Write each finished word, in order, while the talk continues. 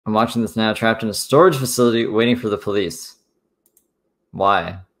I'm watching this now, trapped in a storage facility waiting for the police.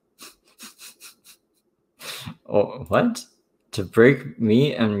 Why? Oh, what? To break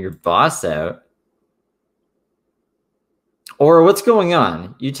me and your boss out? Or what's going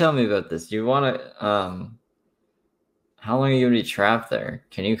on? You tell me about this. You want to, how long are you going to be trapped there?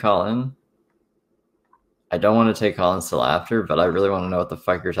 Can you call in? I don't want to take call-ins till after, but I really want to know what the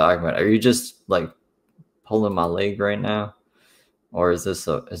fuck you're talking about. Are you just, like, pulling my leg right now? Or is this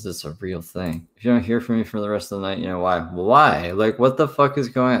a real thing? If you don't hear from me for the rest of the night, you know why? Why? Like, what the fuck is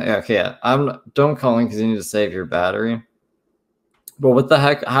going on? Okay, don't call in because you need to save your battery. But what the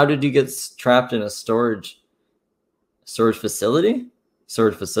heck? How did you get trapped in a storage facility?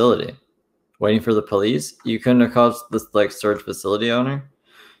 Storage facility. Waiting for the police? You couldn't have called this, like, storage facility owner?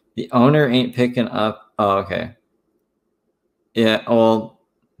 The owner ain't picking up. Oh, okay. Yeah, well,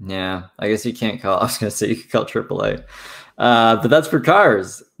 yeah. I guess you can't call. I was going to say you could call AAA. But that's for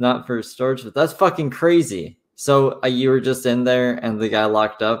cars, not for storage. That's fucking crazy. So you were just in there and the guy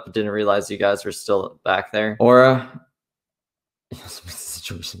locked up, but didn't realize you guys were still back there? Aura.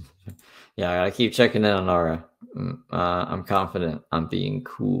 Yeah, I gotta keep checking in on Aura. I'm confident I'm being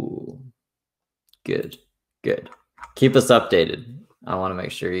cool. Good. Keep us updated. I want to make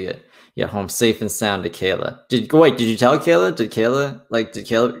sure you get home safe and sound to Kayla. Did you tell Kayla? Did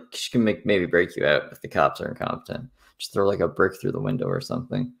Kayla, she can maybe break you out if the cops are incompetent. Just throw like a brick through the window or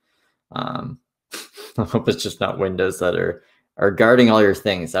something. I hope it's just not windows that are guarding all your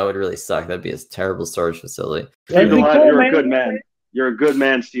things. That would really suck. That'd be a terrible storage facility. Steve Alive, you're a good man. You're a good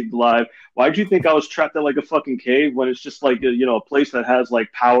man, Steve Alive. Why'd you think I was trapped in like a fucking cave when it's just like a place that has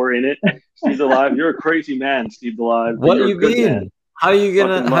like power in it? Steve Alive, you're a crazy man, Steve Alive. What do you mean? How are you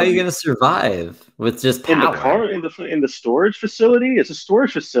gonna survive with just power? In the car, in the storage facility? It's a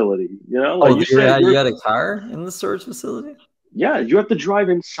storage facility, you know? Like you had a car in the storage facility? Yeah, you have to drive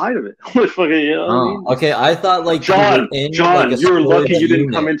inside of it. You know what I mean? Okay, I thought like John, you're lucky you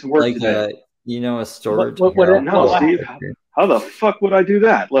didn't come into work today. A storage. No, Steve. How the fuck would I do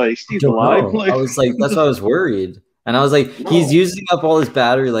that? Like, Steve's alive. I was like, that's why I was worried. And I was like, he's using up all his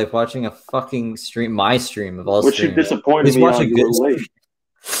battery, like watching a fucking stream, my stream of all streams. Which you disappointed me on. You were late.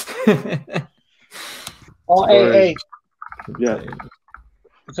 Oh, hey. Yeah.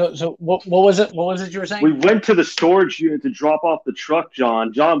 So what was it? What was it you were saying? We went to the storage unit to drop off the truck,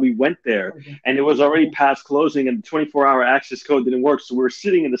 John. We went there, and it was already past closing, and the 24-hour access code didn't work. So we were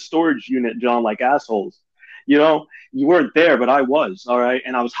sitting in the storage unit, John, like assholes. You know, you weren't there, but I was, all right?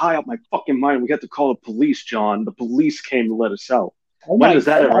 And I was high up my fucking mind. We had to call the police, John. The police came to let us out. When does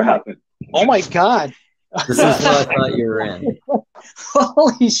that ever happen? Oh, my God. This is what I thought you were in.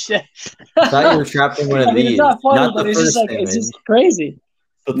 Holy shit. I thought you were trapped in one of these. It's not funny, but it's just like, it's just crazy.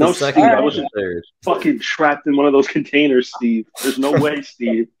 But no, Steve, I wasn't fucking trapped in one of those containers, Steve. There's no way,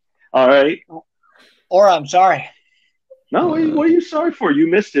 Steve. All right? Or I'm sorry. No, what are you sorry for? You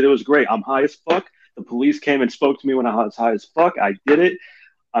missed it. It was great. I'm high as fuck. The police came and spoke to me when I was high as fuck. I did it.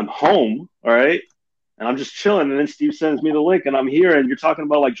 I'm home, all right? And I'm just chilling. And then Steve sends me the link, and I'm here, and you're talking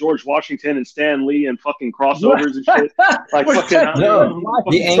about, like, George Washington and Stan Lee and fucking crossovers and shit. Like, fucking... No,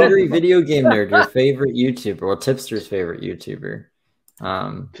 the Angry Video Game Nerd, your favorite YouTuber, or Tipster's favorite YouTuber.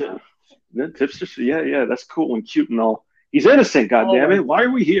 Tipster, yeah, that's cool and cute and all. He's innocent, goddammit. Why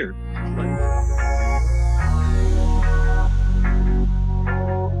are we here?